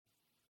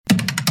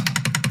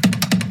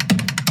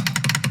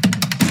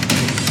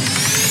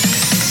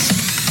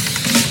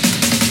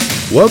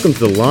Welcome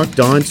to the Locked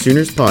On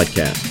Sooners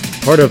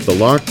podcast, part of the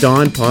Locked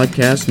On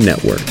Podcast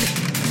Network.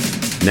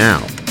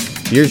 Now,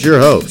 here's your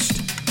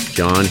host,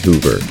 John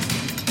Hoover.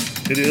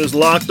 It is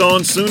Locked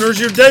On Sooners,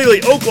 your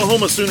daily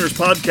Oklahoma Sooners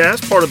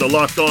podcast, part of the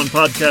Locked On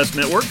Podcast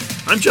Network.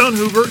 I'm John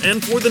Hoover,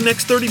 and for the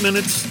next 30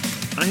 minutes,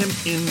 I am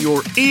in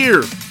your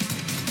ear.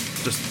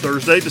 Just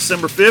Thursday,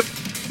 December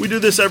 5th. We do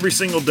this every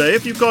single day.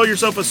 If you call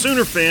yourself a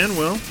Sooner fan,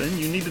 well, then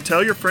you need to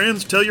tell your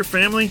friends, tell your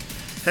family,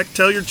 heck,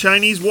 tell your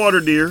Chinese water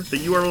deer that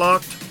you are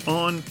locked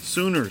on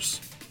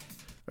Sooners.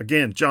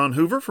 Again, John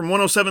Hoover from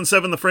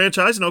 107.7 The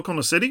Franchise in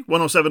Oklahoma City,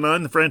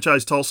 107.9 The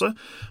Franchise Tulsa.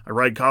 I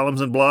write columns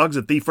and blogs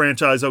at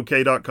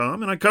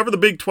thefranchiseok.com, and I cover the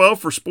Big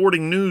 12 for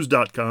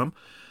sportingnews.com.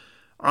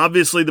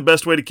 Obviously, the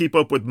best way to keep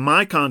up with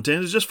my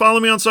content is just follow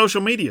me on social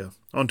media.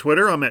 On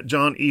Twitter, I'm at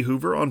John E.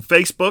 Hoover. On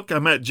Facebook,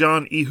 I'm at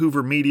John E.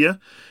 Hoover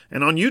Media.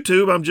 And on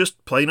YouTube, I'm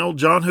just plain old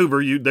John Hoover.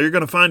 There you're going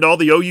to find all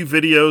the OU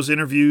videos,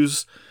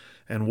 interviews,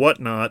 and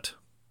whatnot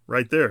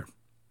right there.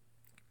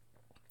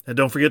 And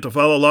don't forget to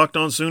follow Locked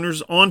On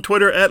Sooners on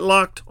Twitter at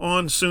Locked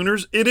On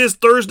Sooners. It is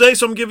Thursday,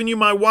 so I'm giving you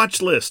my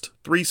watch list.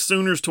 3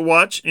 Sooners to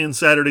watch in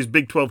Saturday's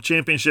Big 12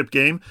 championship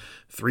game.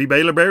 3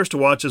 Baylor Bears to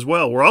watch as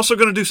well. We're also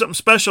going to do something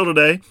special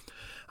today.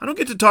 I don't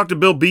get to talk to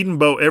Bill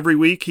Bedenbaugh every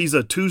week. He's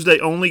a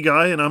Tuesday-only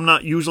guy, and I'm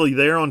not usually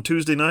there on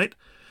Tuesday night.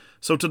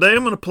 So today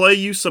I'm going to play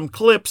you some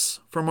clips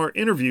from our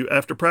interview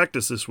after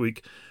practice this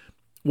week.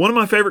 One of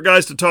my favorite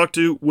guys to talk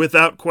to,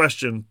 without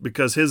question,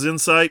 because his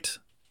insight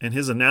and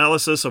his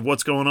analysis of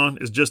what's going on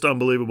is just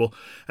unbelievable.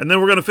 And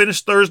then we're going to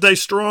finish Thursday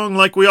strong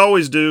like we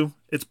always do.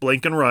 It's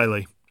Blinken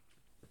Riley.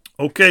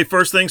 Okay,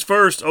 first things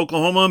first,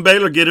 Oklahoma and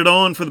Baylor get it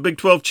on for the Big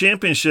 12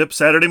 championship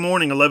Saturday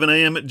morning, 11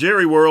 a.m. at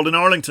Jerry World in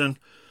Arlington.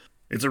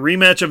 It's a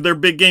rematch of their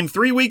big game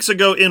 3 weeks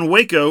ago in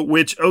Waco,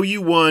 which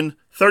OU won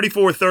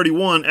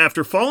 34-31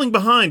 after falling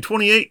behind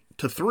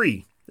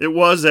 28-3. It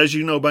was, as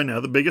you know by now,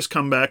 the biggest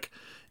comeback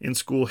in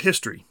school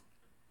history.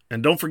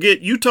 And don't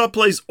forget, Utah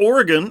plays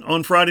Oregon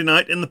on Friday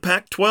night in the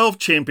Pac-12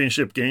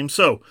 championship game.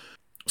 So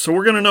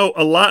we're going to know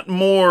a lot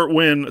more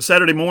when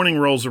Saturday morning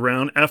rolls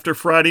around after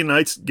Friday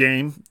night's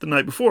game the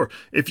night before.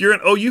 If you're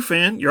an OU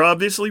fan, you're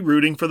obviously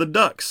rooting for the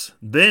Ducks.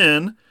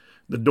 Then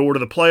the door to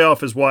the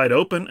playoff is wide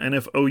open, and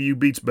if OU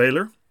beats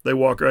Baylor, they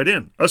walk right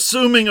in.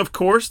 Assuming, of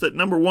course, that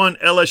number 1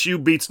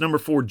 LSU beats number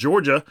 4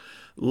 Georgia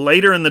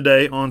later in the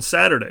day on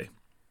Saturday.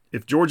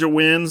 If Georgia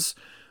wins,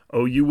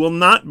 OU will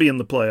not be in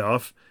the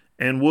playoff,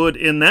 and would,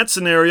 in that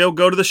scenario,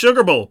 go to the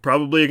Sugar Bowl,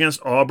 probably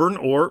against Auburn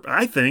or,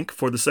 I think,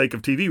 for the sake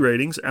of TV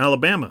ratings,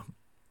 Alabama.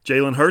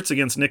 Jalen Hurts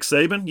against Nick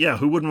Saban? Yeah,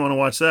 who wouldn't want to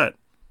watch that?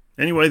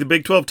 Anyway, the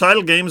Big 12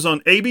 title game is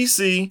on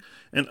ABC,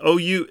 and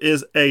OU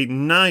is a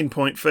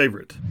 9-point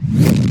favorite.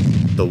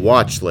 The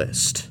watch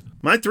list.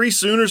 My 3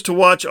 Sooners to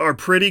watch are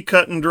pretty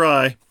cut and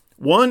dry.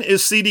 One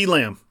is CeeDee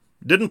Lamb.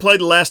 Didn't play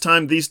the last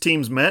time these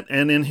teams met,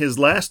 and in his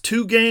last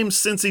 2 games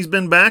since he's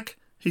been back,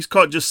 he's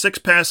caught just 6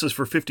 passes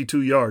for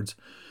 52 yards.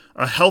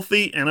 A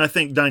healthy and I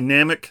think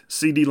dynamic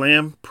CeeDee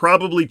Lamb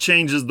probably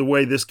changes the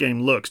way this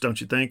game looks,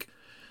 don't you think?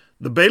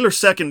 The Baylor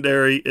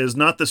secondary is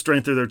not the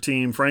strength of their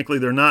team. Frankly,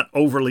 they're not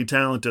overly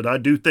talented. I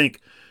do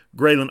think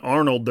Grayland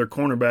Arnold, their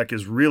cornerback,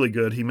 is really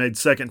good. He made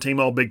second team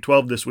All Big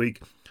 12 this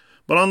week.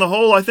 But on the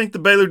whole, I think the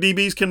Baylor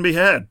DBs can be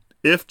had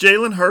if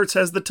Jalen Hurts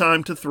has the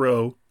time to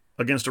throw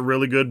against a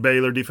really good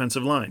Baylor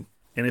defensive line.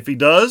 And if he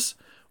does,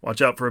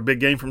 watch out for a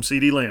big game from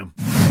CeeDee Lamb.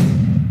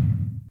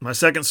 My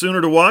second Sooner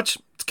to watch,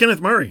 it's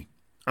Kenneth Murray.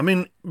 I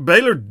mean,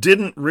 Baylor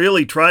didn't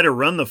really try to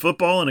run the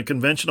football in a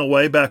conventional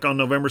way back on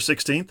November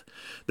 16th.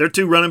 Their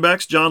 2 running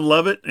backs, John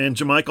Lovett and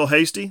JaMycal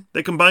Hasty,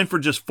 they combined for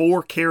just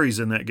 4 carries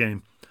in that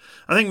game.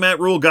 I think Matt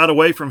Rule got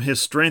away from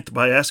his strength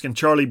by asking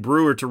Charlie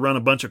Brewer to run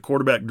a bunch of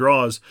quarterback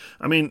draws.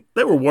 I mean,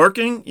 they were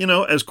working,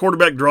 as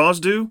quarterback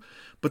draws do,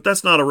 but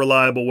that's not a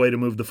reliable way to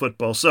move the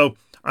football. So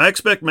I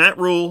expect Matt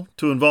Rule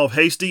to involve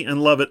Hasty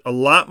and Lovett a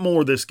lot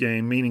more this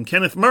game, meaning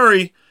Kenneth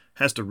Murray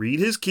has to read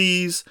his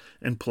keys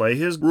and play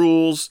his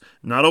rules,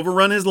 not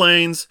overrun his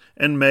lanes,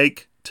 and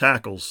make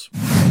tackles.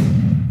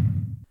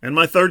 And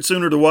my third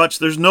Sooner to watch,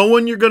 there's no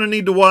one you're going to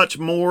need to watch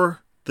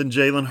more than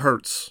Jalen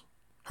Hurts.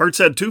 Hurts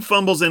had 2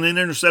 fumbles and an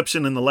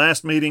interception in the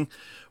last meeting.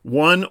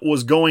 One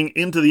was going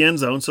into the end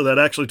zone, so that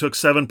actually took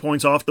 7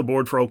 points off the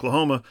board for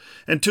Oklahoma.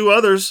 And 2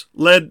 others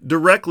led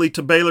directly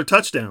to Baylor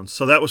touchdowns,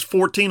 so that was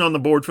 14 on the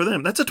board for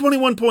them. That's a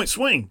 21-point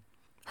swing.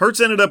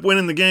 Hurts ended up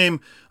winning the game,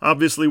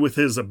 obviously with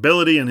his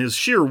ability and his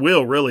sheer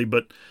will, really,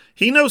 but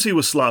he knows he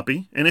was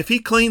sloppy, and if he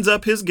cleans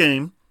up his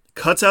game,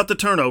 cuts out the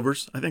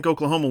turnovers, I think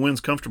Oklahoma wins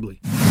comfortably.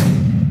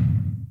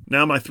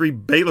 Now my 3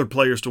 Baylor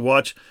players to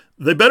watch.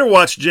 They better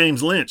watch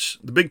James Lynch,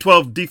 the Big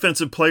 12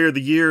 Defensive Player of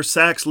the Year,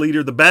 sacks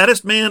leader, the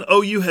baddest man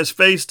OU has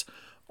faced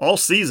all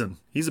season.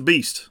 He's a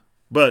beast.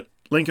 But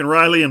Lincoln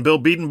Riley and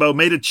Bill Bedenbaugh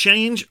made a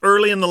change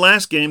early in the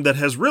last game that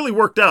has really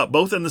worked out,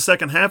 both in the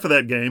second half of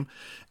that game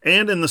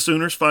and in the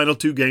Sooners' final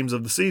 2 games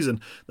of the season.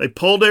 They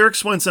pulled Eric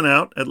Swenson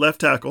out at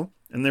left tackle,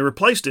 and they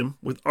replaced him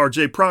with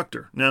R.J.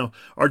 Proctor. Now,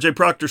 R.J.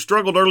 Proctor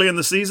struggled early in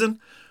the season,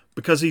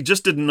 because he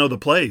just didn't know the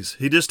plays.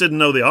 He just didn't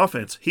know the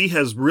offense. He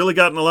has really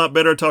gotten a lot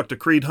better. I talked to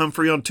Creed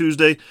Humphrey on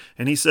Tuesday,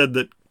 and he said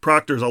that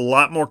Proctor's a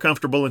lot more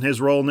comfortable in his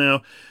role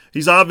now.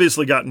 He's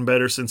obviously gotten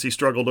better since he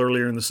struggled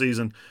earlier in the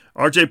season.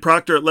 R.J.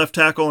 Proctor at left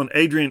tackle and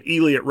Adrian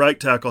Ely at right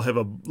tackle have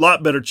a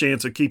lot better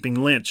chance of keeping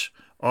Lynch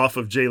off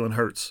of Jalen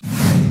Hurts.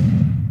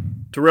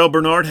 Terrell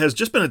Bernard has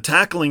just been a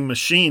tackling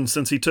machine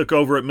since he took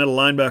over at middle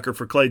linebacker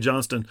for Clay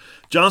Johnston.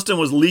 Johnston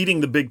was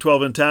leading the Big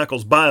 12 in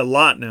tackles by a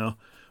lot now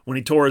when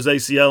he tore his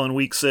ACL in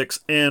Week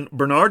 6, and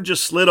Bernard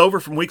just slid over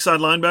from weak side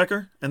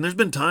linebacker, and there's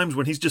been times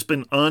when he's just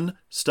been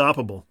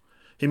unstoppable.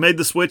 He made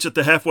the switch at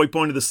the halfway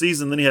point of the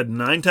season. Then he had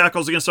 9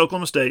 tackles against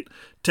Oklahoma State,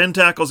 10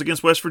 tackles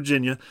against West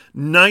Virginia,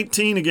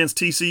 19 against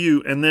TCU,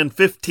 and then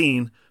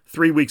 15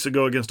 3 weeks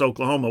ago against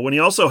Oklahoma, when he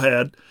also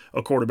had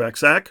a quarterback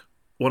sack,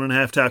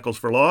 1.5 tackles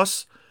for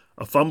loss,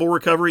 a fumble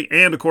recovery,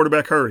 and a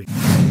quarterback hurry.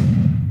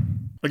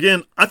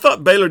 Again, I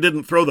thought Baylor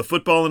didn't throw the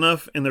football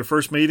enough in their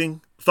first meeting.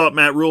 Thought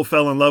Matt Rule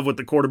fell in love with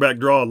the quarterback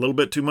draw a little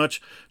bit too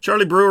much.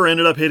 Charlie Brewer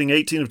ended up hitting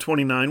 18 of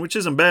 29, which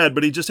isn't bad,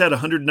 but he just had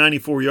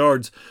 194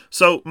 yards.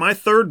 So my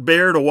third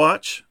bear to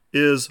watch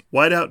is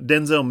wideout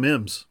Denzel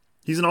Mims.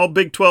 He's an all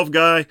Big 12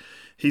 guy.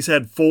 He's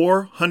had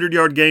 4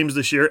 100-yard games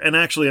this year, and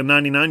actually a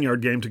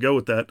 99-yard game to go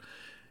with that.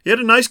 He had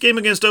a nice game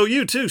against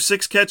OU, too.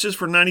 6 catches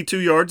for 92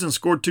 yards and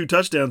scored 2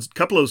 touchdowns. A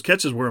couple of those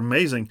catches were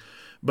amazing.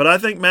 But I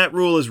think Matt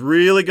Rule is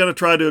really going to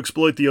try to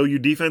exploit the OU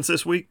defense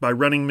this week by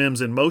running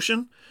Mims in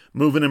motion,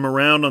 moving him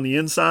around on the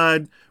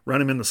inside,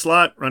 run him in the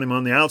slot, run him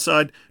on the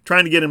outside,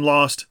 trying to get him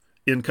lost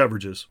in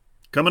coverages.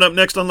 Coming up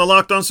next on the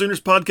Locked On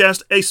Sooners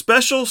podcast, a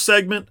special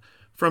segment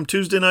from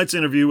Tuesday night's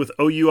interview with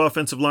OU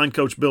offensive line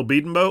coach Bill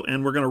Bedenbaugh,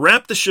 and we're going to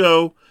wrap the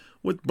show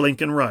with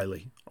Blinken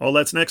Riley. All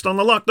that's next on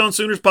the Locked On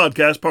Sooners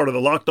podcast, part of the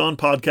Locked On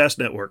Podcast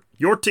Network.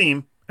 Your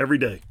team every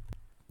day.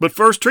 But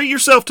first, treat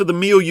yourself to the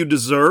meal you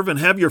deserve and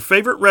have your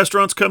favorite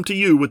restaurants come to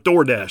you with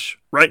DoorDash.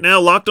 Right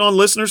now, Locked On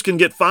listeners can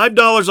get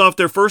 $5 off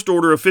their first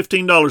order of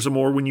 $15 or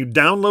more when you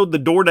download the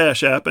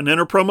DoorDash app and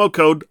enter promo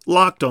code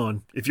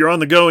LOCKEDON. If you're on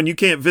the go and you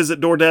can't visit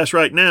DoorDash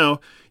right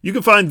now, you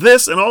can find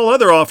this and all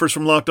other offers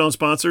from Locked On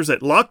sponsors at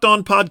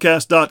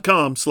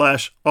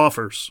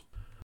LockedOnPodcast.com/offers.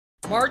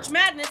 March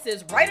Madness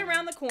is right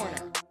around the corner.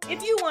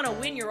 If you want to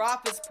win your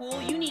office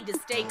pool, you need to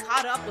stay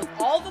caught up with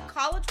all the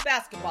college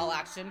basketball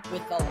action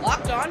with the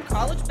Locked On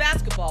College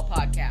Basketball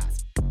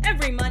Podcast.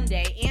 Every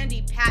Monday,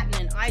 Andy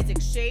Patton and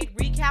Isaac Shade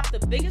recap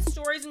the biggest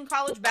stories in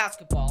college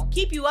basketball,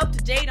 keep you up to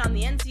date on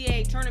the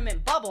NCAA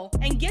tournament bubble,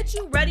 and get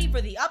you ready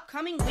for the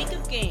upcoming week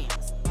of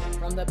games.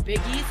 From the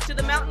Big East to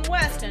the Mountain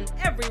West and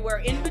everywhere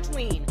in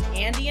between,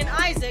 Andy and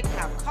Isaac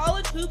have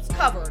college hoops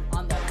covered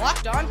on the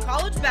Locked On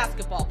College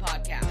Basketball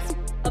Podcast.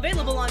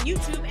 Available on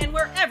YouTube and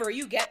wherever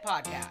you get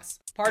podcasts.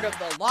 Part of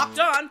the Locked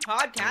On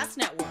Podcast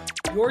Network.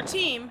 Your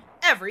team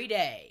every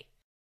day.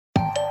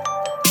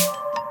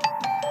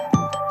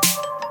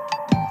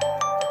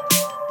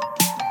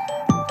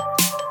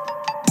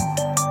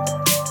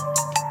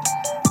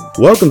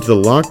 Welcome to the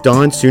Locked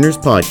On Sooners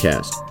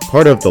podcast,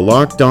 part of the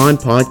Locked On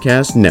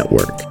Podcast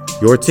Network.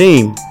 Your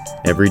team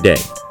every day.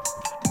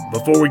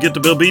 Before we get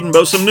to Bill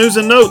Bedenbaugh, some news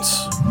and notes.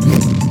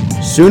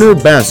 Sooner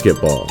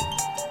basketball.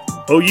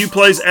 OU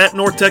plays at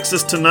North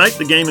Texas tonight.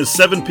 The game is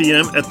 7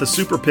 p.m. at the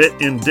Super Pit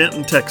in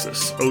Denton,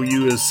 Texas.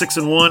 OU is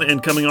 6-1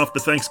 and coming off the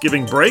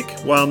Thanksgiving break,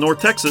 while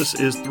North Texas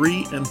is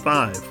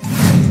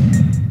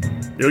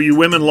 3-5. The OU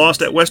women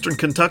lost at Western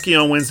Kentucky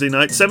on Wednesday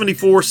night,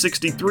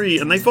 74-63,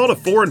 and they fall to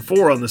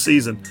 4-4 on the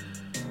season.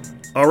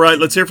 All right,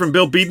 let's hear from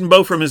Bill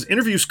Bedenbaugh from his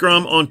interview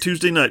scrum on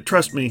Tuesday night.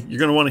 Trust me, you're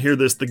going to want to hear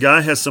this. The guy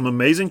has some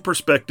amazing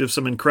perspective,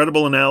 some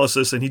incredible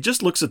analysis, and he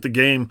just looks at the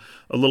game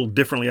a little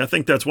differently. I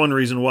think that's one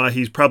reason why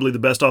he's probably the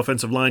best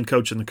offensive line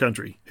coach in the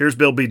country. Here's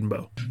Bill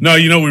Bedenbaugh. No,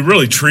 we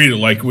really treat it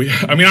like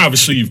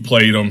obviously you've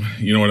played them,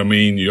 you know what I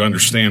mean? You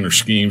understand their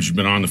schemes. You've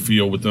been on the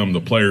field with them.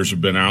 The players have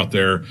been out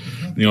there.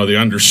 They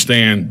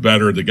understand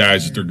better the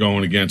guys that they're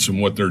going against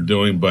and what they're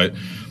doing, but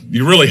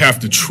you really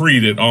have to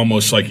treat it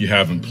almost like you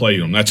haven't played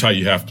them. That's how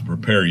you have to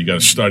prepare. You got to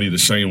study the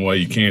same way.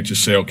 You can't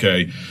just say,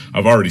 okay,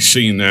 I've already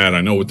seen that.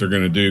 I know what they're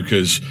going to do,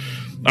 because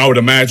I would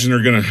imagine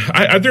they're going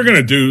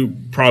to do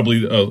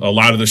probably a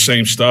lot of the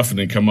same stuff and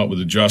then come up with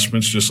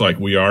adjustments just like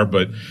we are.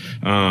 But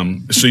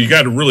so you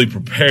got to really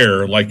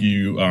prepare like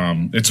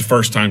it's the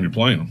first time you're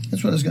playing them.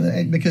 That's what I was going to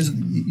add, because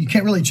you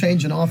can't really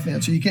change an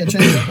offense, or you can't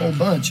change a whole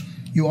bunch.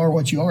 You are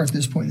what you are at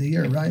this point in the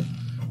year, right?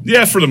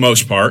 Yeah, for the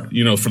most part,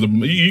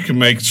 you can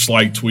make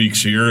slight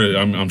tweaks here.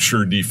 I'm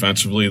sure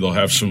defensively they'll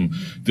have some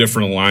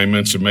different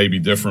alignments and maybe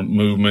different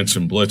movements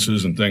and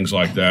blitzes and things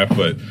like that.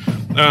 But,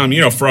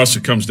 for us,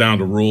 it comes down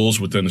to rules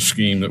within the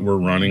scheme that we're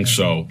running.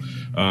 So,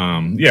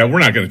 we're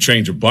not going to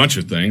change a bunch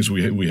of things.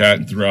 We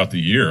hadn't throughout the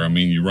year. I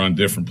mean, you run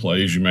different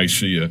plays. You may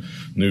see a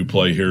new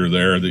play here or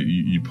there that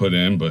you put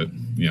in, but,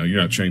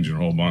 you're not changing a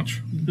whole bunch.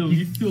 Bill,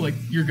 you feel like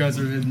your guys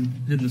are hitting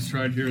the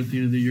stride here at the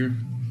end of the year?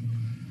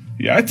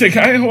 Yeah, I think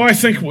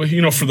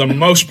for the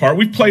most part,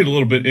 we've played a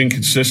little bit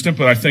inconsistent,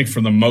 but I think for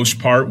the most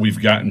part,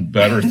 we've gotten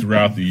better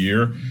throughout the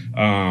year.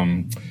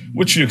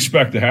 which you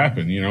expect to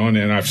happen,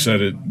 and I've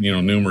said it,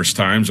 numerous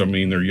times. I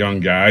mean, they're young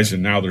guys,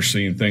 and now they're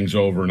seeing things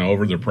over and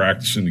over. They're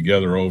practicing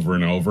together over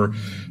and over.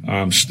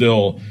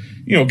 Still,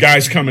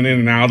 guys coming in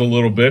and out a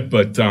little bit,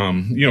 but,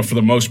 for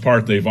the most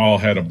part, they've all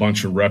had a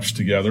bunch of reps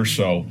together.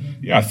 So,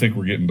 yeah, I think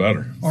we're getting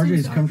better.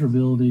 RJ's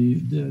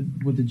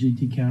comfortability with the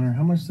GT counter,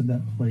 how much did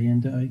that play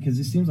into? Because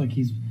it seems like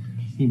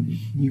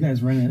you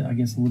guys run it, I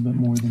guess, a little bit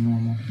more than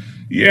normal.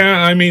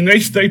 Yeah, I mean,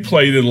 they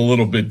played it a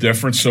little bit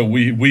different. So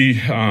we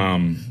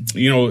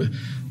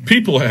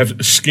people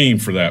have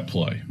schemed for that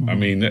play. I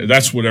mean,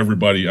 that's what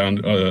everybody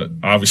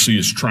obviously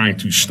is trying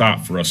to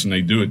stop for us, and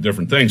they do it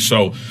different things.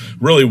 So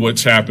really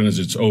what's happened is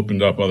it's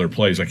opened up other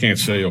plays. I can't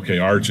say, okay,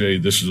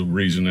 RJ, this is the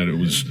reason that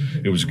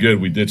it was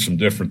good. We did some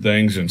different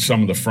things, and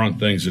some of the front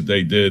things that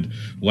they did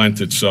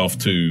lent itself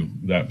to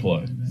that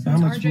play. So how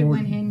much RJ more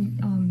went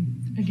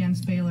in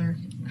against Baylor.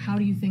 How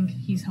do you think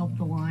he's helped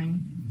the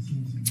line?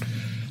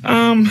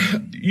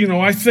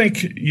 I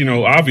think,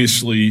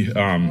 obviously,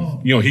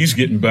 he's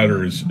getting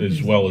better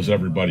as well as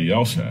everybody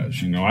else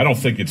has. I don't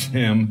think it's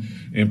him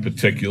in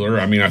particular.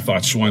 I mean, I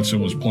thought Swenson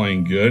was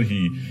playing good.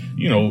 He,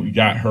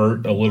 got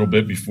hurt a little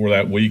bit before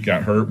that week,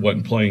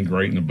 wasn't playing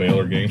great in the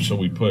Baylor game. So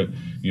we put,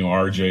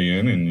 RJ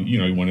in, and,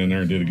 he went in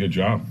there and did a good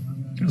job.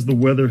 As the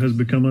weather has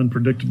become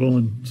unpredictable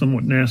and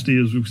somewhat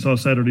nasty, as we saw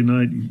Saturday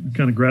night,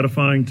 kind of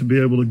gratifying to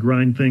be able to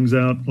grind things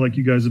out like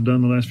you guys have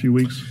done the last few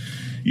weeks?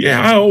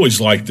 Yeah, I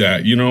always like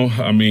that.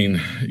 I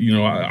mean,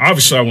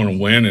 obviously I want to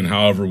win, and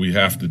however we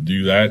have to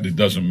do that, it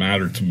doesn't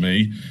matter to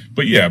me.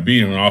 But yeah,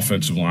 being an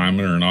offensive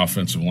lineman or an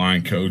offensive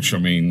line coach, I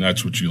mean,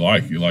 that's what you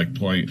like. You like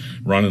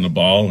running the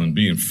ball and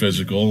being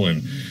physical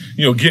and,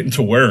 getting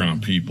to wear on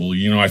people.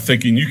 I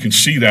think, and you can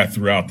see that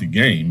throughout the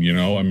game.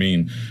 I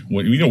mean,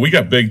 we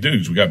got big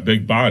dudes, we got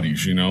big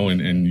bodies,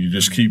 and you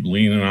just keep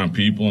leaning on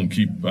people and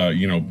keep,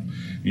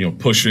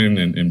 pushing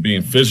and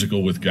being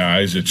physical with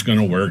guys. It's going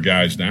to wear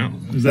guys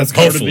down. Is that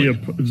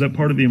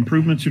part of the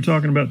improvements you're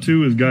talking about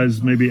too? Is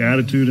guys maybe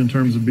attitude in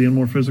terms of being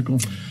more physical?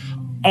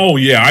 Oh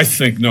yeah, I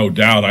think no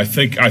doubt. I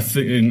think,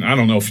 and I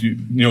don't know if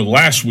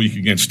last week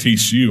against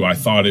TCU, I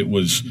thought it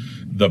was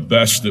the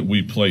best that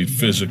we played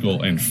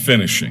physical and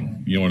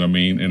finishing. You know what I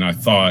mean? And I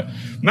thought,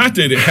 not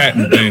that it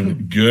hadn't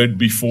been good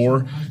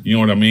before, you know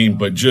what I mean,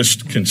 but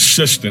just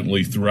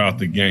consistently throughout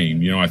the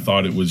game. I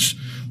thought it was,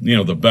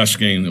 the best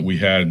game that we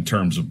had in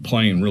terms of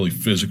playing really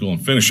physical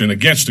and finishing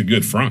against a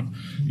good front.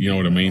 You know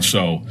what I mean?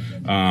 So,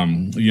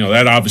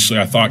 that obviously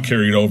I thought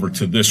carried over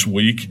to this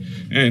week,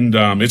 and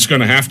it's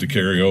going to have to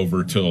carry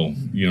over till,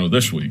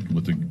 this week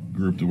with the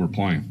group that we're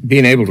playing.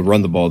 Being able to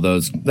run the ball,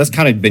 that's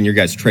kind of been your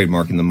guys'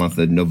 trademark in the month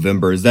of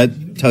November. Does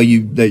that tell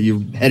you that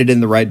you're headed in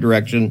the right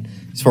direction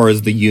as far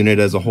as the unit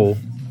as a whole?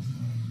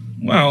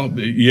 Well,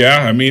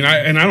 yeah, I mean,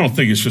 I don't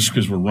think it's just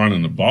because we're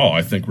running the ball.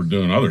 I think we're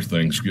doing other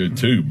things good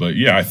too. But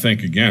yeah, I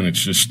think again, it's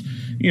just,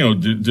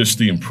 just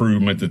the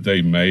improvement that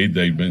they've made.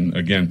 They've been,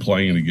 again,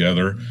 playing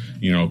together,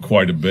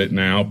 quite a bit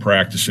now,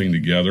 practicing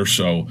together.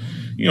 So,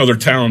 they're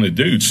talented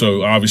dudes.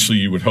 So obviously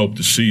you would hope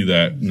to see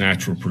that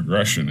natural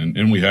progression,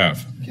 and we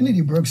have.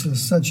 Kennedy Brooks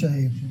is such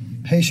a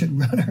patient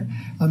runner.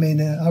 I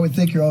mean, I would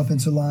think your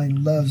offensive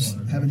line loves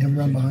having him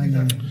run behind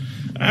them.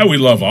 We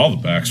love all the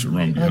backs that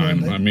run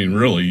behind. I mean,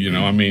 really,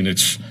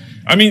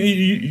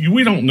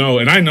 we don't know.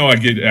 And I know I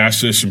get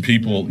asked this and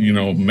people,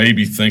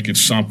 maybe think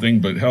it's something,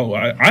 but hell,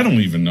 I don't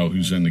even know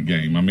who's in the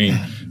game. I mean,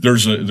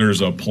 there's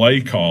a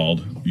play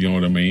called, you know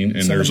what I mean?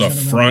 And there's a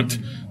front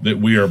that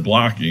we are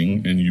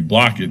blocking, and you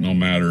block it no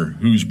matter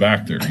who's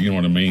back there. You know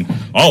what I mean?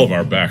 All of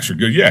our backs are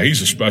good. Yeah,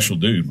 he's a special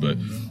dude, but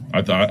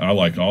I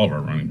like all of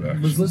our running backs.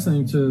 I was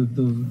listening to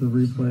the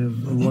replay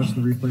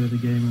watching the replay of the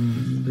game,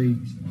 and they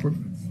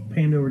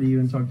panned over to you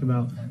and talked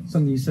about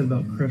something you said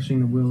about crushing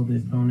the will of the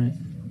opponent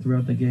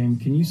throughout the game.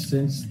 Can you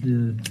sense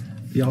the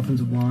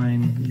offensive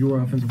line,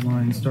 your offensive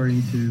line,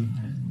 starting to,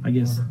 I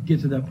guess, get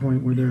to that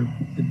point where the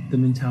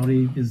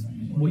mentality is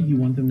what you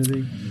want them to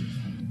be?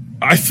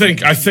 I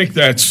think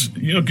that's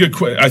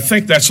good. I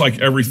think that's like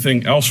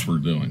everything else we're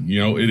doing.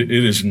 It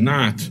is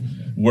not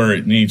where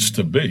it needs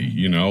to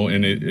be.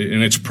 And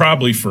it's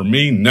probably for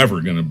me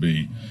never going to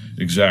be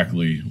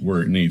exactly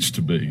where it needs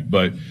to be,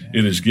 but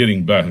it is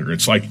getting better.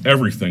 It's like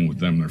everything with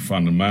them, their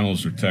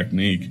fundamentals, their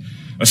technique.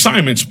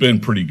 Assignment's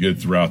been pretty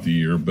good throughout the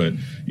year, but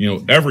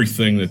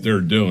everything that they're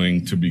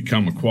doing to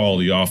become a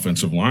quality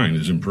offensive line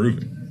is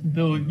improving.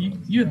 Bill,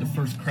 you had the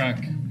first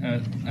crack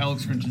at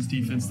Alex Grinch's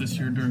defense this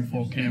year during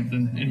fall camp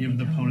than any of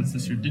the opponents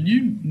this year. Did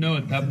you know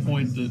at that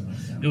point that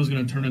it was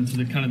going to turn into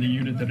the kind of the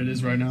unit that it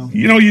is right now?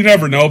 You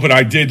never know, but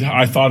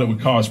I thought it would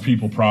cause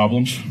people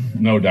problems,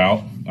 no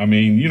doubt. I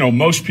mean,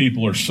 most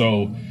people are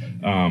so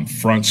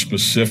front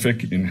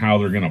specific in how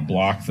they're going to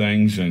block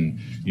things and,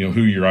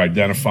 who you're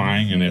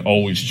identifying, and it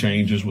always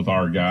changes with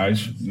our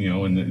guys,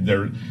 and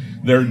there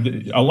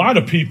a lot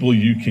of people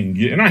you can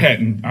get, and I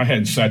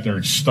hadn't sat there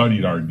and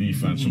studied our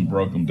defense and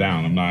broke them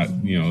down. I'm not,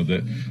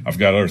 that I've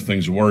got other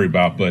things to worry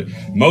about, but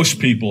most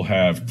people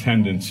have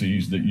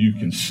tendencies that you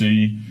can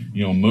see,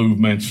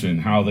 movements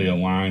and how they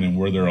align and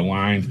where they're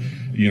aligned.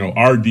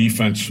 Our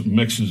defense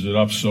mixes it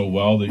up so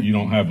well that you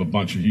don't have a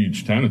bunch of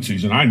huge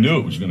tendencies. And I knew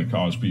it was going to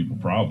cause people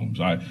problems.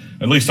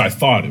 At least I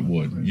thought it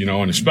would,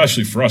 and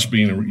especially for us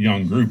being a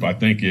young group, I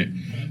think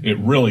it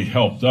really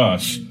helped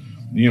us,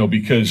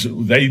 because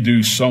they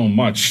do so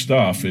much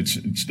stuff. It's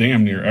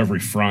damn near every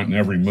front and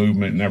every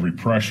movement and every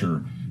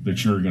pressure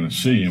that you're going to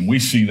see. And we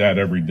see that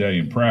every day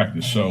in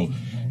practice. So,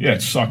 yeah,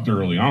 it sucked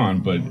early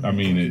on, but,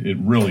 it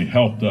really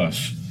helped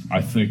us,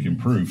 I think,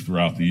 improve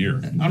throughout the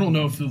year. I don't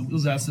know if it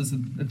was asked this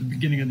at the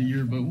beginning of the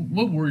year, but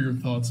what were your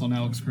thoughts on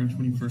Alex Grinch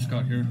when you first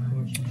got here?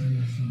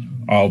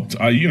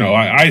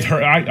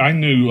 I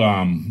knew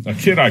a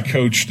kid I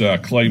coached,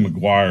 Clay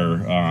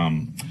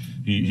McGuire.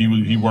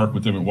 He worked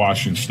with him at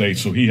Washington State,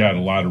 so he had a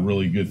lot of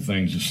really good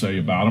things to say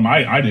about him.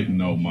 I didn't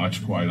know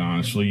much, quite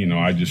honestly.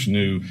 I just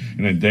knew.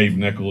 And then Dave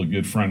Nickel, a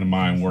good friend of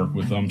mine, worked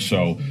with him,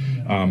 so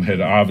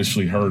had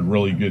obviously heard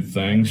really good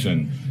things.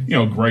 And,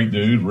 great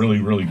dude, really,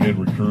 really good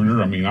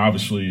recruiter.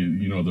 Obviously,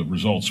 the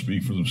results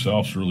speak for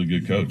themselves. Really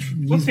good coach.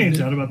 What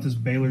stands out about this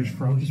Baylor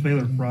front,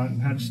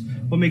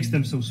 and what makes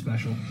them so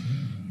special?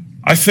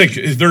 I think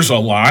there's a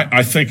lot.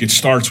 I think it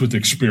starts with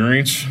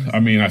experience.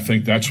 I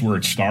think that's where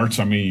it starts.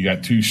 You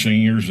got two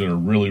seniors that are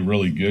really,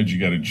 really good. You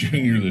got a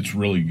junior that's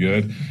really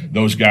good.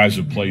 Those guys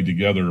have played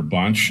together a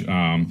bunch.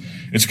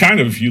 It's kind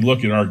of, if you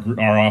look at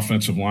our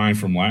offensive line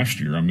from last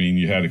year,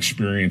 you had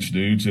experienced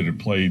dudes that had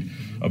played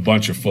a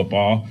bunch of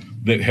football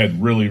that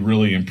had really,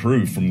 really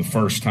improved from the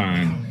first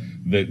time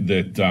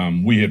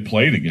that we had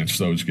played against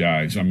those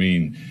guys.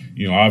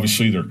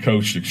 Obviously they're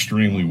coached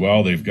extremely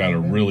well. They've got a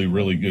really,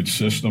 really good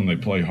system. They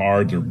play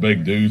hard. They're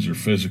big dudes. They're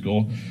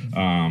physical.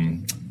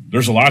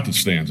 There's a lot that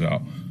stands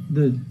out.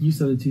 You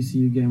said the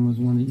TCU game was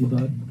one that you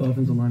thought the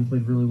offensive line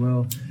played really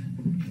well.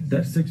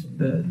 That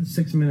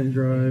 6-minute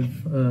drive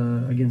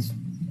against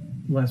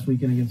last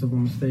weekend against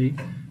Oklahoma State,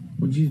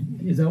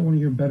 is that one of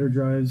your better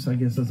drives, I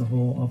guess, as a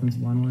whole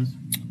offensive line wise?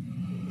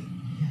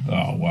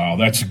 Oh, wow.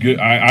 That's good.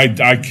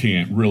 I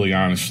can't really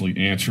honestly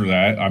answer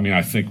that.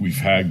 I think we've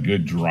had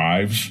good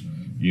drives,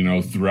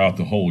 throughout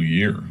the whole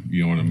year.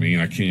 You know what I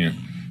mean? I can't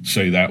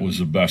say that was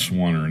the best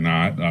one or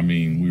not.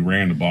 We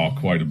ran the ball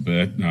quite a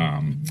bit,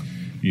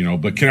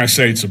 but can I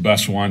say it's the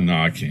best one? No,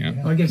 I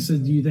can't. I guess,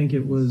 do you think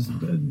it was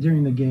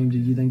during the game,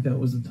 did you think that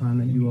was the time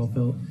that you all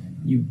felt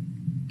you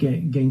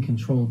gained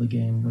control of the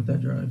game with that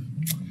drive?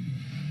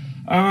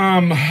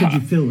 Did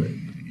you feel it?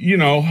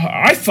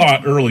 I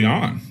thought early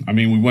on,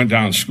 we went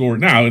down and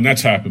scored. Now, and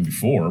that's happened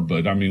before,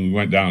 but, we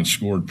went down and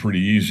scored pretty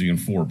easy in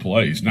 4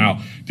 plays.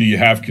 Now, do you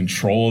have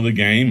control of the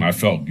game? I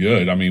felt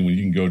good. When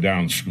you can go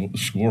down and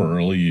score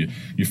early,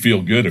 you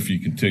feel good if you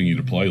continue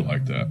to play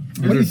like that.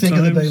 What do you think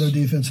of the Baylor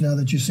defense now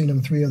that you've seen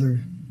them 3 other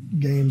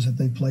games that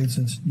they've played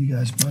since you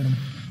guys played them?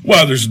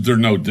 Well, they're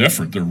no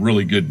different. They're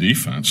really good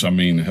defense. Look at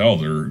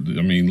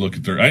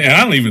and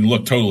I don't even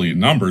look totally at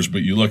numbers,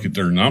 but you look at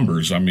their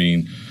numbers.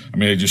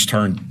 They just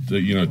turned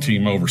the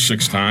team over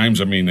 6 times.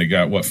 They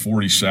got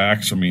 40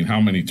 sacks.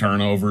 How many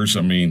turnovers?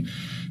 And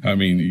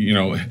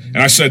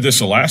I said this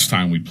the last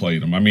time we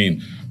played them.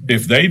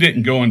 If they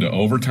didn't go into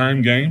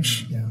overtime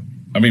games,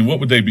 what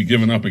would they be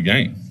giving up a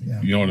game?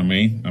 Yeah. You know what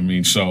I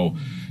mean? So,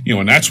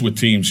 and that's with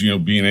teams,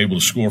 being able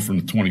to score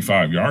from the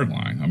 25-yard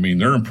line.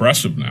 They're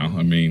impressive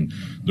now.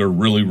 They're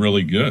really,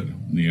 really good,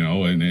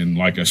 and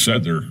like I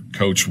said, they're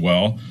coached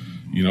well.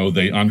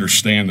 They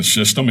understand the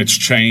system. It's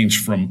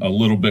changed from a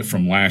little bit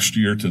from last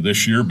year to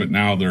this year, but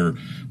now they're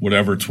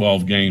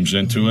 12 games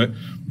into it.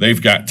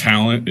 They've got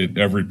talent at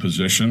every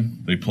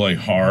position. They play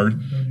hard.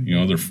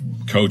 They're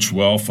coached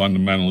well,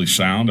 fundamentally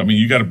sound.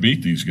 You got to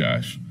beat these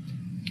guys.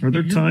 Are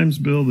there times,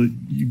 Bill, that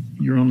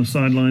you're on the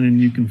sideline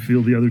and you can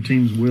feel the other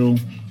team's will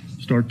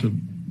start to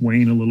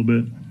wane a little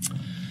bit?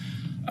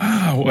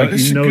 Oh, well,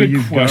 that's a good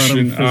you've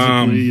question. Got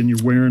them physically and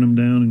you're wearing them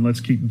down and let's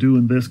keep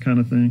doing this kind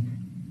of thing?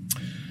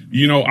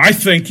 I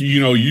think,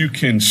 you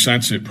can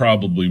sense it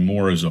probably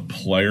more as a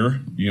player,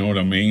 you know what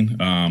I mean?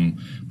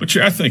 But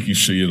I think you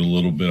see it a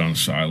little bit on the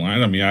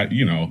sideline.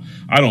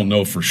 I don't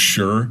know for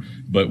sure,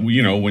 but,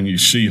 when you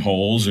see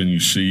holes and you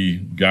see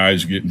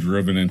guys getting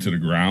driven into the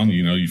ground,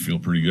 you feel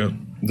pretty good.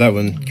 Is that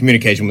when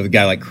communication with a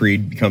guy like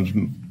Creed becomes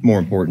more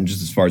important,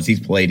 just as far as he's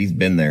played, he's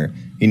been there.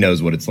 He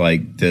knows what it's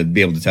like to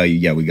be able to tell you,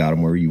 yeah, we got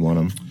him where you want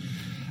him.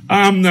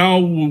 No,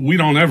 we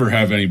don't ever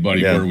have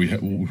anybody where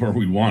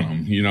we want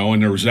them,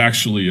 and there was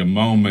actually a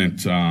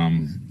moment,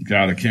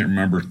 I can't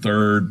remember,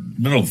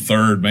 middle of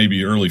third,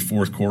 maybe early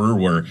fourth quarter,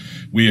 where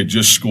we had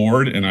just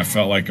scored and I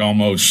felt like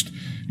almost,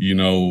 we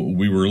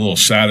were a little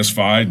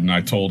satisfied, and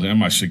I told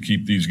him, I said,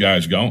 keep these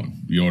guys going.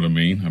 You know what I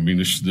mean?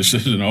 This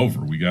isn't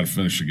over. We got to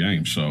finish the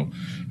game. So,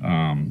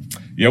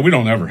 we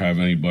don't ever have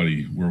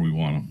anybody where we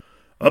want them.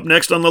 Up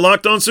next on the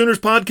Locked On Sooners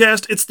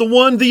podcast, it's the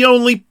one, the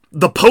only,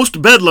 the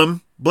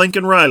post-Bedlam,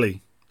 Blinken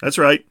Riley. That's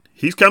right.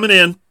 He's coming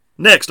in.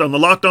 Next on the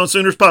Locked On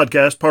Sooners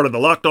podcast, part of the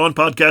Locked On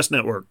Podcast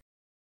Network.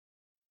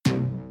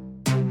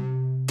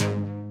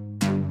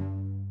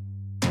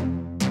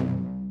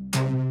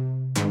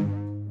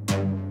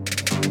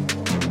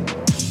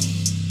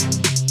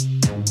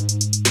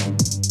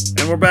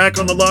 we're back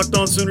on the Locked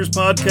On Sooners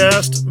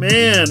podcast.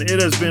 Man,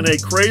 it has been a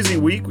crazy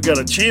week. We got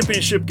a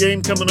championship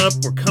game coming up.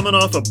 We're coming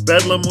off a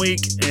Bedlam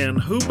week, and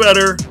who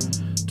better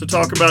to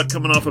talk about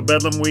coming off a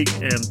Bedlam week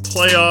and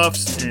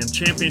playoffs and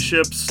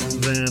championships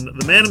than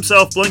the man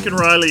himself, Blinken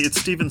Riley. It's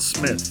Stephen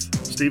Smith.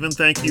 Stephen,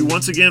 thank you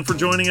once again for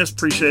joining us.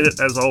 Appreciate it,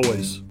 as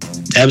always.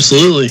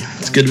 Absolutely.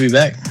 It's good to be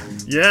back.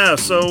 Yeah,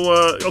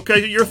 so,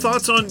 okay, your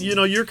thoughts on,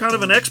 you're kind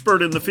of an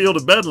expert in the field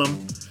of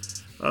Bedlam.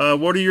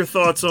 What are your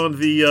thoughts on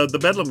the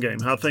Bedlam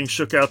game, how things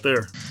shook out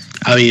there?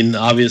 I mean,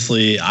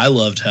 obviously, I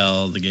loved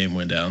how the game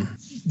went down.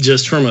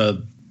 Just from a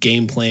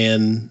game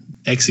plan,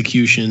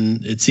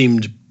 execution, it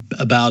seemed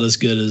about as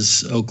good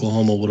as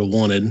Oklahoma would have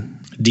wanted.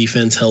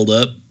 Defense held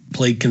up,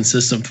 played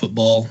consistent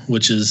football,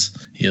 which is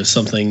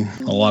something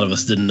a lot of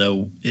us didn't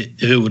know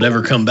if it would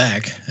ever come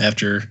back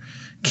after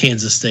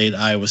Kansas State,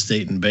 Iowa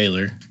State, and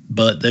Baylor.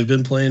 But they've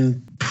been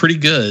playing pretty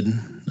good,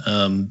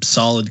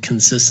 solid,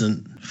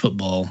 consistent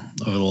football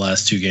over the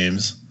last two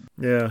games.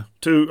 Yeah,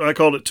 I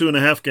called it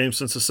 2.5 games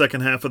since the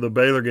second half of the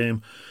Baylor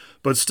game,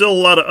 but still a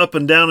lot of up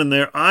and down in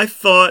there. I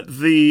thought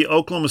the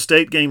Oklahoma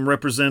State game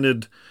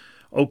represented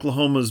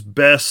Oklahoma's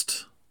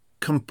best,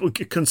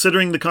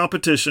 considering the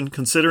competition,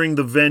 considering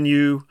the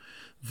venue,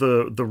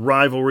 the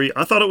rivalry.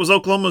 I thought it was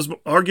Oklahoma's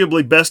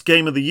arguably best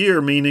game of the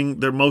year, meaning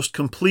their most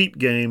complete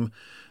game,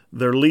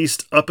 their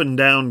least up and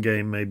down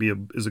game, maybe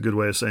is a good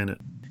way of saying it.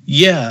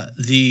 Yeah,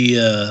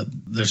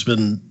 there's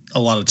been a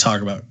lot of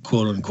talk about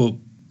quote unquote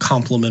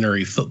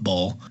complementary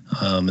football,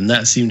 and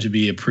that seemed to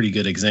be a pretty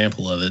good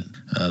example of it.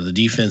 The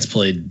defense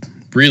played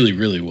really,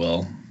 really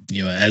well,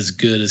 as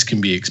good as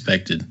can be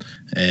expected,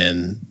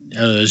 and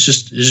it's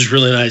just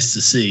really nice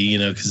to see,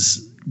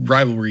 because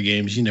rivalry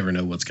games, you never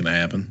know what's going to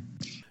happen.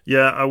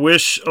 Yeah, I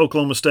wish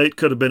Oklahoma State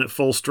could have been at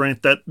full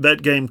strength.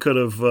 That game could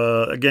have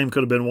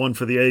been one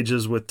for the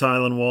ages with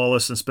Tylan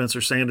Wallace and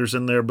Spencer Sanders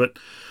in there, but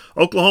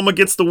Oklahoma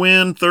gets the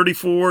win,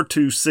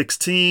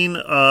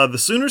 34-16. The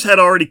Sooners had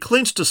already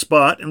clinched a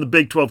spot in the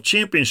Big 12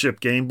 championship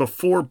game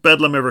before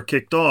Bedlam ever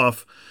kicked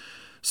off.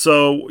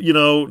 So,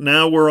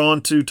 now we're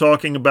on to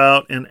talking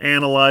about and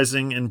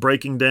analyzing and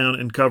breaking down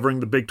and covering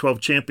the Big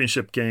 12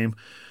 championship game.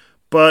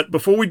 But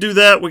before we do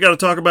that, we got to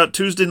talk about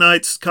Tuesday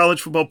night's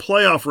college football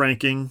playoff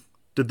ranking.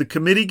 Did the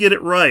committee get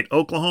it right?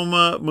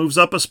 Oklahoma moves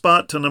up a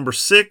spot to number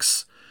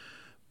 6.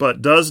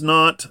 But does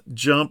not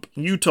jump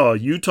Utah.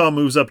 Utah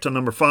moves up to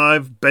number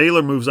 5.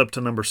 Baylor moves up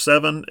to number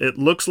 7. It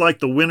looks like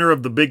the winner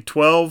of the Big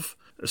 12,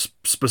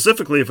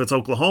 specifically if it's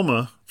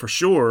Oklahoma, for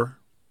sure,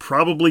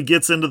 probably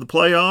gets into the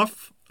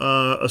playoff,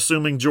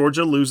 assuming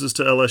Georgia loses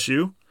to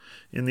LSU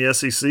in the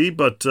SEC.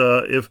 But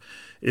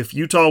if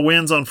Utah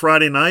wins on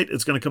Friday night,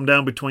 it's going to come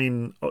down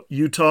between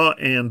Utah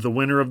and the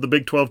winner of the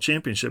Big 12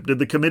 championship. Did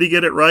the committee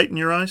get it right in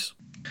your eyes?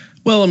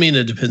 Well, I mean,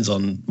 it depends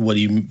on what do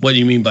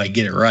you mean by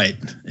get it right.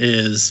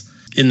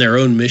 In their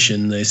own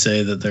mission, they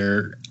say that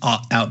they're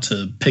out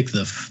to pick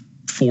the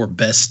 4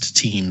 best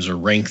teams or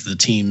rank the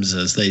teams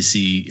as they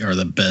see are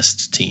the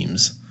best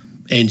teams.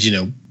 And,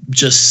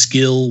 just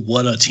skill,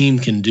 what a team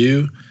can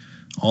do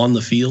on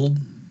the field.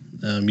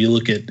 You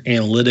look at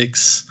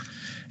analytics,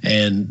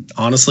 and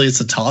honestly, it's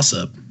a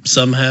toss-up.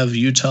 Some have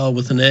Utah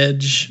with an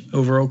edge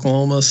over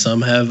Oklahoma.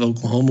 Some have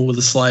Oklahoma with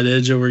a slight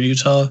edge over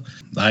Utah.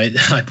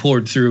 I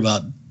poured through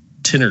about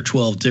 10 or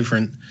 12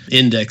 different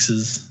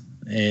indexes,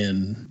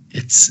 and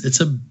it's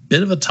a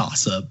bit of a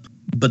toss-up,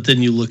 but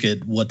then you look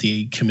at what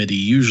the committee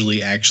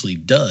usually actually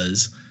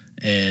does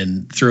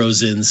and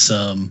throws in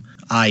some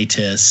eye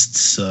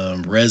tests,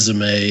 some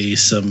resume,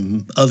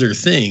 some other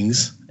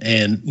things,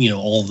 and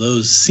all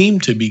those seem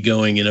to be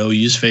going in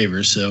OU's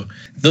favor. So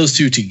those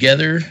two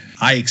together,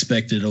 I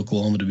expected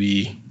Oklahoma to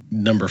be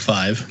number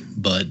 5,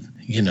 but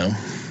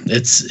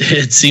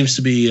it seems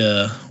to be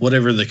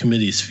whatever the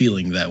committee's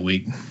feeling that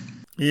week.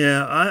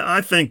 Yeah, I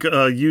think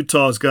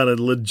Utah's got a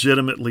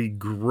legitimately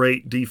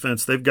great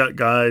defense. They've got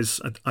guys.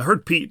 I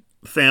heard Pete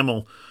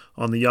Thamel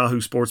on the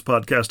Yahoo Sports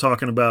podcast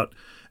talking about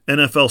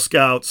NFL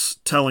scouts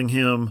telling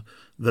him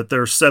that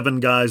there are 7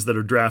 guys that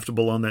are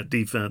draftable on that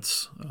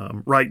defense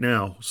right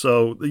now.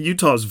 So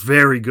Utah's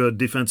very good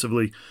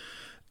defensively.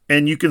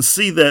 And you can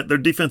see that their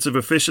defensive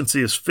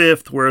efficiency is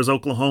 5th, whereas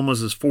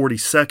Oklahoma's is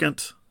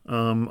 42nd.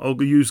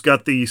 OU's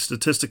got the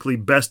statistically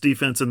best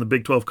defense in the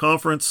Big 12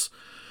 Conference.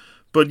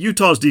 But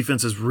Utah's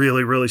defense is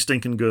really, really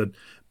stinking good.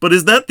 But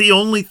is that the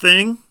only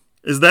thing?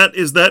 Is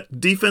that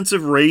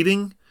defensive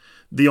rating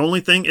the only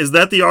thing? Is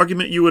that the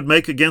argument you would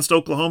make against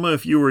Oklahoma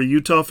if you were a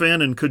Utah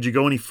fan? And could you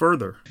go any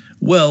further?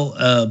 Well,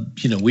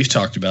 we've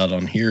talked about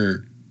on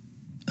here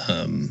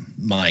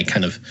my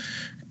kind of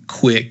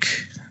quick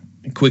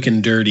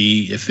and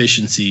dirty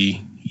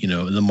efficiency,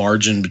 the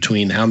margin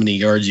between how many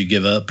yards you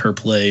give up per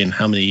play and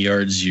how many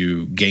yards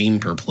you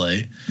gain per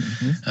play.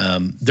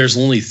 Mm-hmm. There's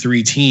only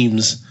 3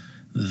 teams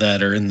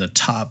that are in the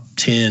top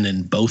 10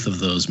 in both of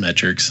those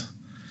metrics,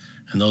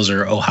 and those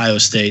are Ohio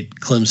State,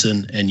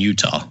 Clemson, and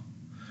Utah.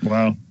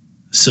 Wow.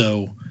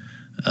 So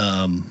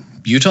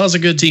Utah's a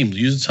good team.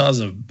 Utah's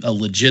a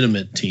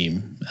legitimate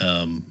team.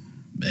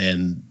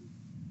 And,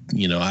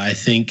 I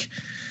think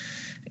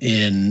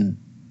in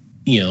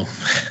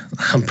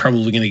I'm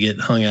probably going to get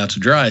hung out to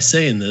dry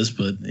saying this,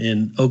 but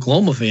in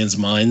Oklahoma fans'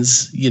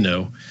 minds,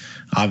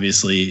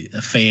 obviously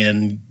a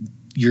fan,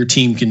 your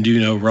team can do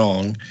no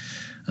wrong,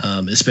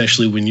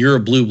 especially when you're a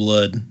blue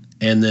blood,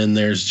 and then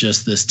there's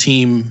just this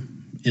team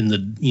in the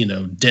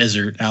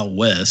desert out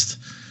west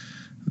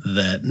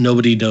that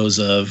nobody knows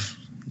of,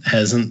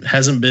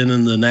 hasn't been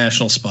in the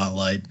national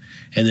spotlight,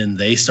 and then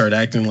they start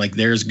acting like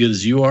they're as good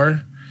as you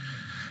are.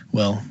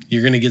 Well,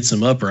 you're going to get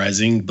some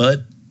uprising,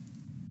 but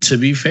to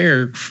be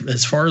fair,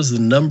 as far as the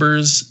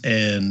numbers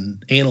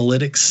and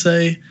analytics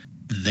say,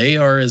 they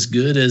are as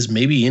good as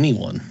maybe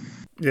anyone.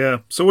 Yeah.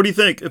 So what do you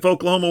think? If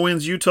Oklahoma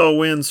wins, Utah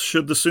wins,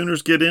 should the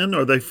Sooners get in?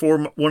 Are they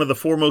one of the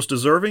four most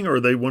deserving, or are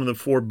they one of the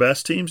four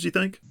best teams, do you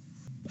think?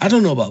 I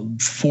don't know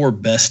about four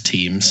best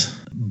teams,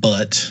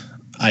 but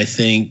I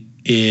think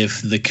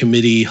if the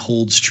committee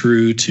holds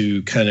true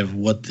to kind of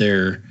what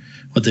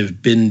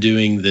they've been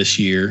doing this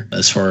year,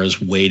 as far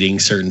as weighting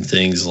certain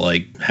things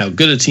like how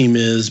good a team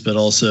is, but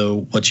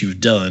also what you've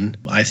done,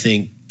 I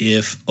think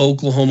if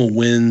Oklahoma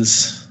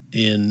wins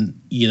in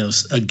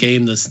a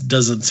game that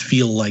doesn't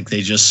feel like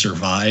they just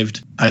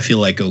survived, I feel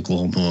like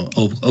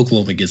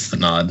Oklahoma gets the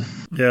nod.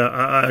 Yeah,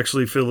 I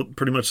actually feel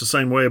pretty much the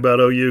same way about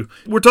OU.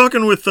 We're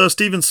talking with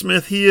Stephen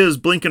Smith. He is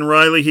Blinken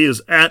Riley. He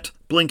is at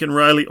Blinken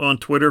Riley on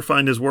Twitter.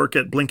 Find his work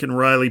at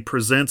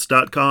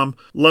BlinkenRileyPresents.com.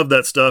 Love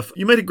that stuff.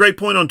 You made a great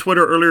point on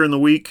Twitter earlier in the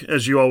week,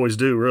 as you always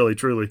do, really,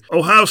 truly.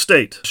 Ohio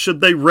State,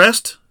 should they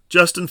rest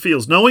Justin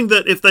Fields, knowing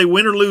that if they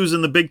win or lose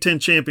in the Big Ten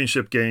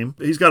championship game,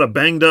 he's got a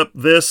banged up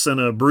this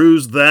and a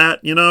bruised that,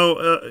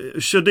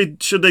 should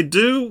they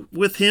do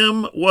with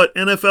him what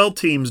NFL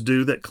teams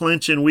do that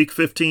clinch in week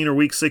 15 or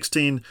week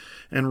 16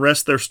 and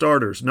rest their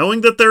starters,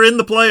 knowing that they're in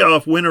the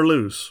playoff, win or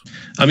lose?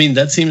 I mean,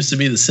 that seems to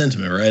be the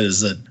sentiment, right?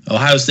 Is that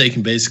Ohio State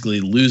can basically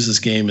lose this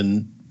game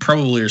and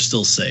probably are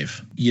still safe.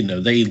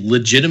 They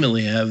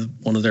legitimately have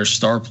one of their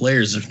star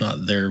players, if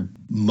not their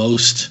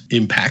most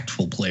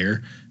impactful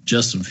player,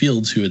 Justin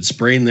Fields, who had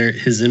sprained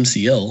his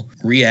MCL,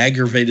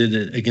 re-aggravated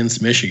it against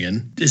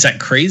Michigan. Is that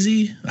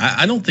crazy?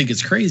 I don't think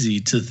it's crazy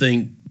to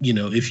think,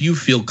 if you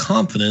feel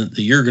confident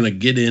that you're going to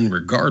get in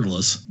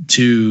regardless,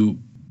 to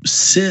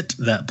sit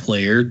that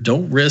player,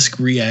 don't risk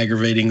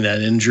re-aggravating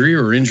that injury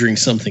or injuring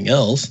something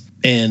else,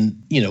 and,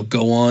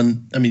 go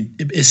on. I mean,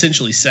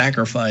 essentially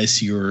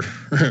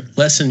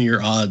lessen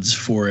your odds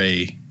for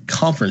a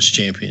conference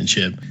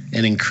championship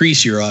and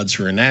increase your odds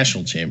for a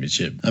national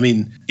championship. I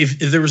mean, if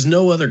there was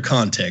no other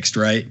context,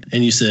 right?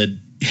 And you said,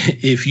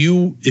 if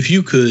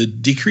you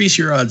could decrease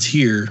your odds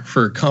here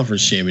for a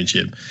conference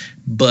championship,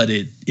 but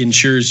it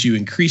ensures you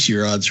increase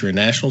your odds for a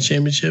national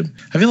championship,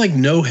 I feel like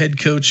no head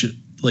coach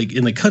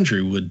in the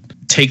country would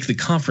take the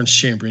conference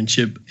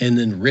championship and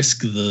then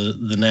risk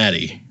the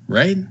natty,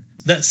 right?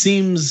 That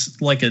seems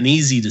like an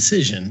easy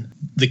decision.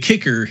 The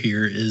kicker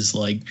here is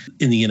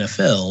in the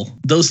NFL,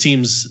 those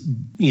teams,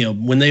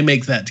 when they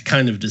make that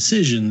kind of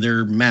decision,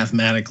 they're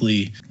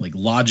mathematically,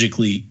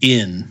 logically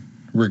in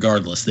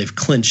regardless. They've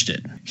clinched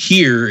it.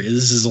 Here,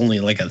 this is only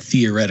a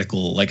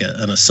theoretical,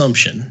 an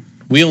assumption.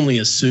 We only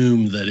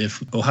assume that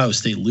if Ohio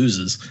State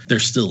loses, they're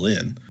still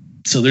in.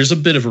 So there's a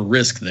bit of a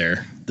risk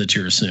there that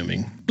you're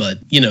assuming. But,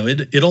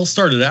 it all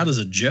started out as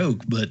a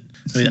joke. But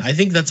I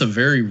think that's a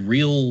very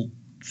real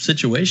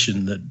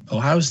situation that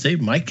Ohio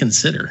State might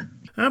consider.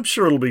 I'm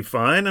sure it'll be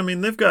fine. I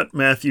mean, they've got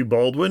Matthew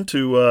Baldwin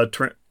to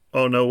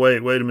oh no,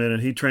 wait a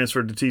minute. He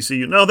transferred to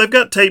TCU. No, they've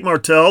got Tate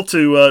Martell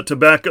to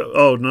back.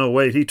 Oh no,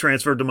 wait, he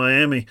transferred to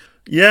Miami.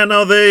 Yeah,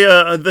 no,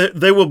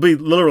 they will be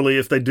literally,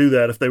 if they do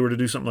that, if they were to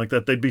do something like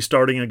that, they'd be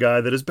starting a guy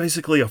that is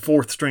basically a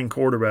fourth string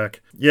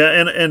quarterback. Yeah,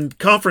 and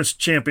conference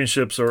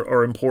championships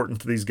are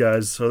important to these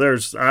guys. So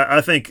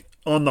I think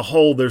on the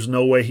whole, there's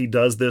no way he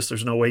does this.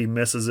 There's no way he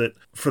misses it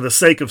for the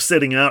sake of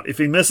sitting out. If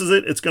he misses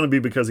it, it's going to be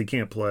because he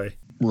can't play.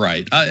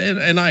 Right.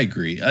 And I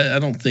agree. I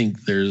don't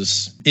think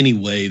there's any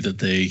way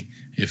that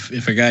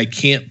if a guy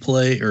can't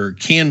play or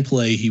can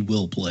play, he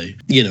will play,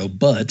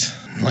 but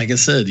like I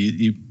said,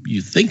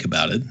 you think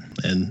about it,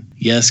 and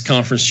yes,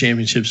 conference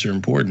championships are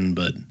important,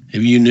 but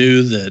if you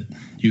knew that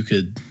you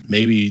could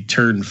maybe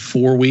turn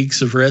 4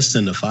 weeks of rest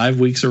into 5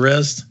 weeks of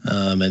rest,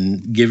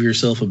 and give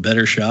yourself a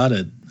better shot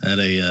at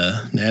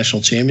a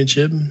national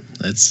championship,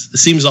 it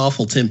seems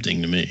awful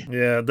tempting to me.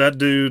 Yeah, that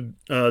dude,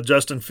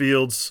 Justin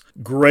Fields,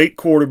 great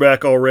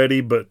quarterback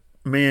already, but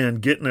man,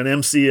 getting an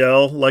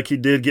MCL like he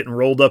did, getting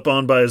rolled up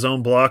on by his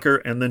own blocker,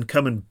 and then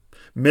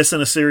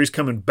missing a series,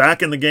 coming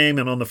back in the game,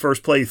 and on the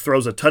first play he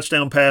throws a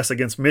touchdown pass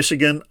against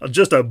Michigan,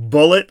 just a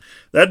bullet.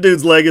 That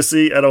dude's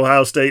legacy at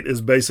Ohio State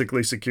is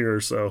basically secure.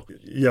 So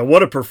yeah,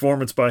 what a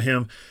performance by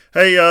him.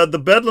 Hey, the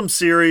Bedlam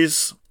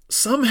series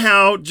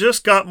somehow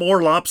just got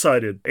more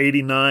lopsided.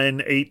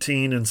 89,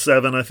 18, and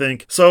 7, I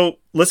think. So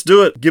let's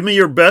do it. Give me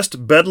your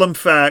best Bedlam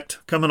fact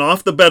coming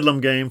off the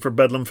Bedlam game for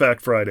Bedlam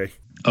Fact Friday.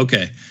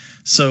 Okay.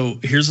 So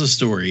here's a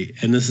story,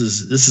 and this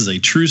is a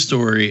true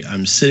story.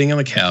 I'm sitting on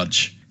the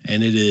couch,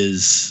 and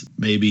it's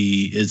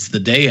the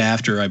day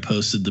after I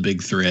posted the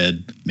big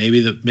thread,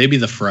 maybe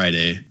the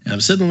Friday. And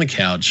I'm sitting on the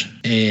couch,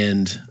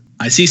 and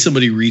I see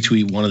somebody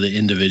retweet one of the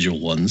individual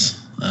ones.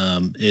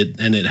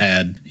 It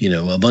had,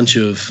 a bunch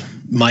of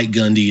Mike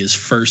Gundy is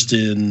first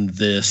in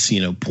this,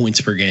 points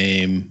per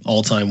game,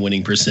 all-time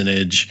winning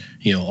percentage,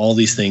 all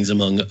these things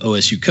among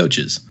OSU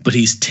coaches. But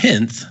he's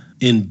 10th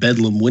in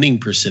Bedlam winning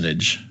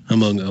percentage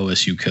among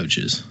OSU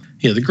coaches.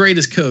 The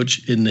greatest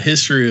coach in the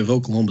history of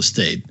Oklahoma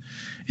State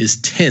is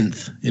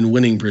 10th in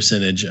winning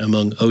percentage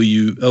among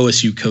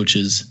OSU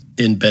coaches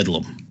in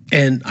Bedlam.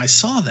 And I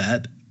saw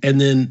that,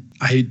 and then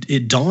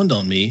it dawned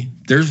on me,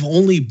 there's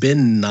only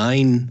been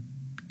 9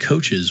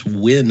 coaches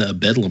win a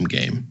Bedlam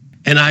game.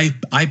 And I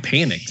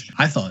panicked.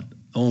 I thought,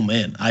 oh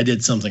man, I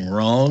did something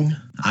wrong.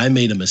 I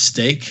made a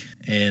mistake,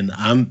 and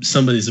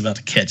somebody's about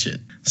to catch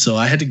it. So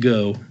I had to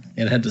go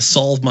and had to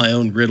solve my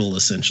own riddle,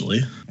 essentially.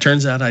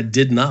 Turns out I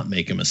did not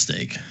make a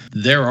mistake.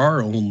 There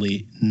are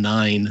only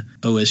 9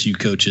 OSU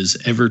coaches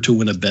ever to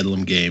win a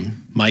Bedlam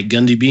game, Mike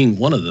Gundy being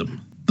one of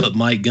them. But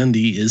Mike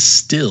Gundy is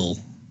still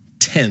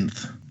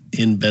 10th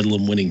in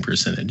Bedlam winning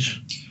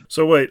percentage.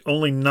 So wait,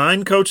 only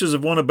 9 coaches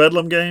have won a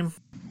Bedlam game?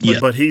 Yeah.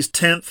 But he's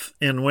 10th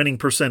in winning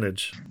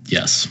percentage.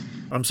 Yes.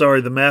 I'm sorry,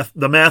 the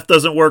math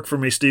doesn't work for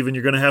me, Stephen.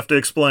 You're going to have to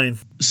explain.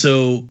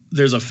 So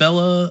there's a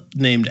fella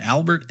named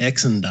Albert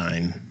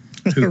Exendine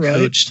who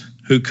Right.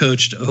 who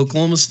coached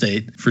Oklahoma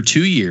State for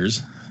 2 years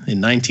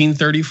in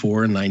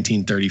 1934 and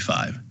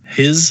 1935.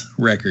 His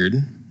record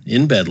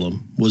in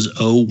Bedlam was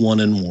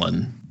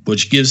 0-1-1,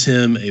 which gives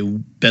him a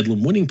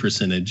Bedlam winning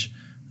percentage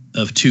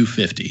of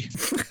 250,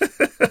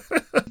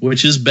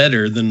 which is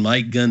better than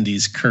Mike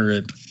Gundy's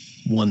current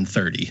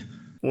 130.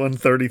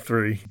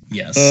 133.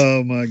 Yes.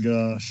 Oh my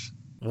gosh.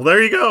 Well,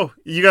 there you go.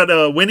 You got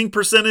a winning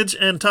percentage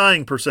and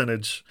tying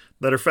percentage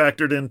that are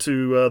factored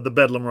into the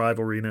Bedlam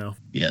rivalry now.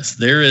 Yes,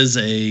 there is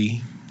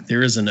an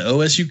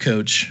OSU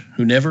coach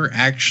who never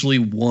actually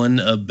won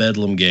a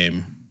Bedlam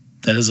game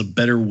that has a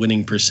better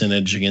winning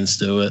percentage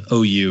against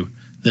OU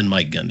than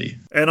Mike Gundy.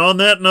 And on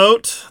that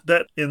note,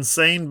 that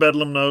insane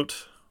Bedlam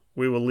note,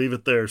 we will leave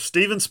it there.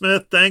 Stephen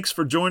Smith, thanks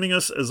for joining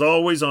us as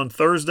always on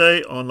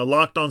Thursday on the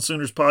Locked On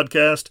Sooners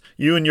podcast.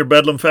 You and your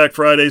Bedlam Fact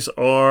Fridays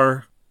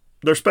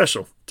they're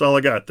special. That's all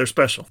I got. They're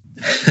special.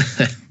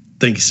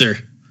 Thank you, sir.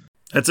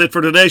 That's it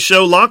for today's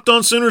show. Locked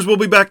On Sooners will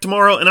be back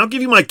tomorrow, and I'll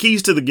give you my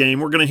keys to the game.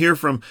 We're going to hear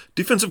from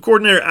defensive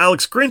coordinator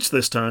Alex Grinch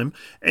this time,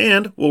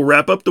 and we'll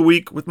wrap up the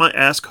week with my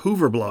Ask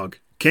Hoover blog.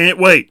 Can't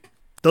wait.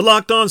 The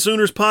Locked On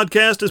Sooners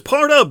podcast is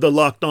part of the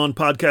Locked On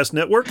Podcast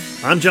Network.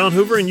 I'm John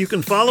Hoover, and you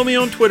can follow me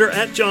on Twitter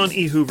at John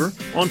E. Hoover,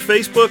 on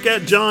Facebook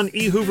at John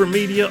E. Hoover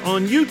Media,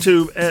 on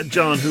YouTube at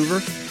John Hoover.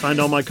 Find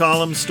all my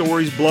columns,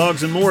 stories,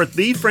 blogs, and more at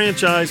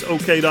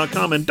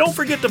thefranchiseok.com. And don't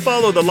forget to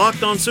follow the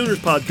Locked On Sooners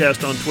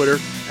podcast on Twitter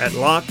at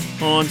Locked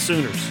On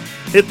Sooners.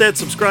 Hit that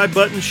subscribe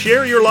button,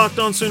 share your Locked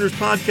On Sooners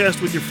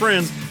podcast with your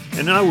friends,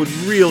 and I would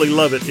really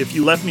love it if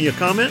you left me a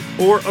comment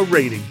or a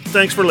rating.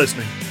 Thanks for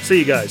listening. See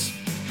you guys.